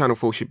it's what Channel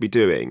 4 should be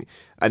doing.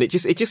 And it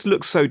just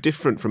looks so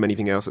different from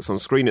anything else that's on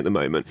screen at the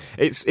moment.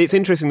 It's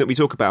interesting that we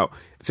talk about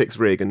fixed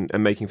rig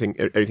and making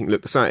everything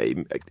look the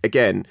same.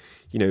 Again,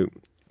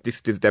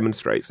 this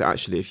demonstrates that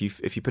actually, if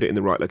you put it in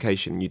the right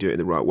location, and you do it in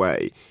the right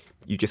way,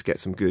 you just get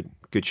some good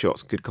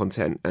shots, good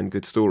content, and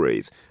good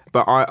stories.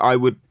 But I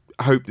would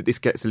hope that this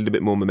gets a little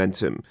bit more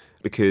momentum,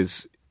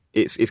 because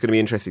it's going to be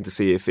interesting to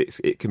see if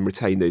it can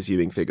retain those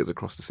viewing figures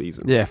across the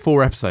season. Yeah,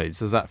 4 episodes.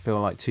 Does that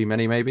feel like too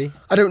many, maybe?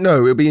 I don't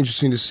know. It'll be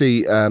interesting to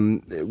see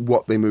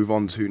what they move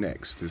on to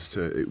next.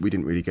 We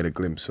didn't really get a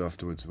glimpse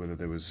afterwards whether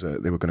there was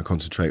they were going to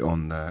concentrate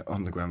on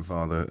the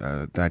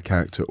grandfather, dad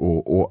character,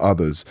 or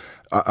others.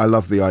 I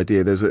love the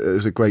idea. There's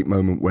a great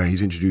moment where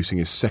he's introducing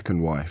his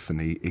second wife,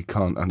 and he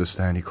can't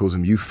understand. He calls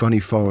him, "You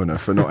funny foreigner,"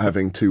 for not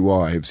having 2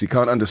 wives. He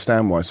can't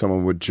understand why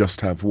someone would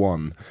just have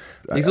one.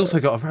 He's also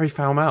got a very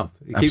foul mouth.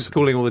 He keeps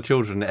calling all the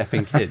children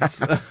effing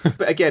kids.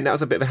 But again, that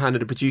was a bit of a hand of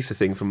the producer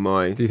thing from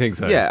my... Do you think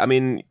so? Yeah, I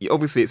mean,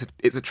 obviously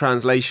it's a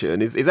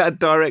translation. Is that a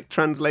direct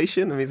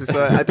translation? I mean, it's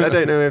like, I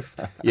don't know if...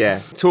 Yeah,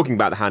 talking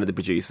about the hand of the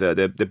producer,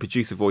 the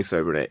producer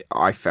voiceover in it,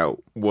 I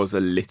felt was a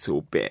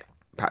little bit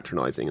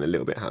patronising and a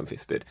little bit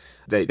ham-fisted.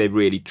 They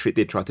really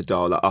did try to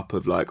dial that up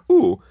of like,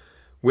 ooh,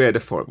 we're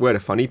the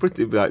funny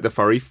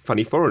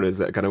foreigners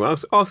that are going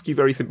to ask you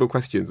very simple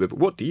questions of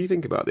what do you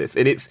think about this,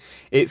 and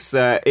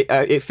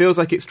it feels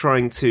like it's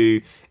trying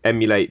to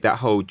emulate that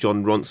whole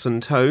Jon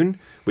Ronson tone,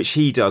 which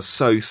he does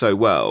so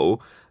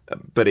well,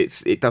 but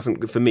it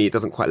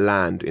doesn't quite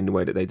land in the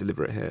way that they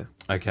deliver it here.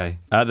 Okay,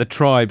 The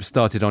Tribe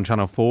started on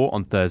Channel 4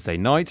 on Thursday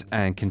night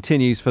and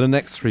continues for the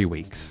next 3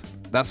 weeks.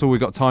 That's all we've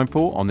got time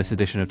for on this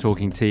edition of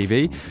Talking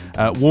TV.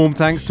 Warm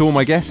thanks to all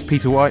my guests,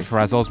 Peter White,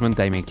 Faraz Osman,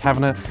 Damien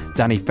Kavanagh,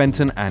 Danny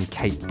Fenton and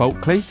Kate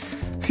Bulkley.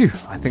 Phew,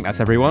 I think that's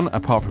everyone,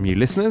 apart from you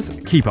listeners.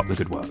 Keep up the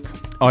good work.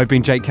 I've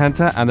been Jake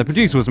Cantor and the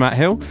producer was Matt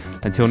Hill.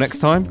 Until next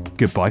time,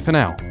 goodbye for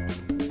now.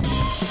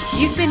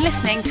 You've been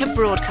listening to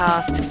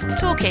Broadcast,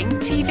 Talking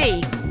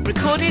TV,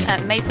 recorded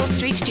at Maple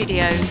Street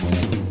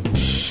Studios.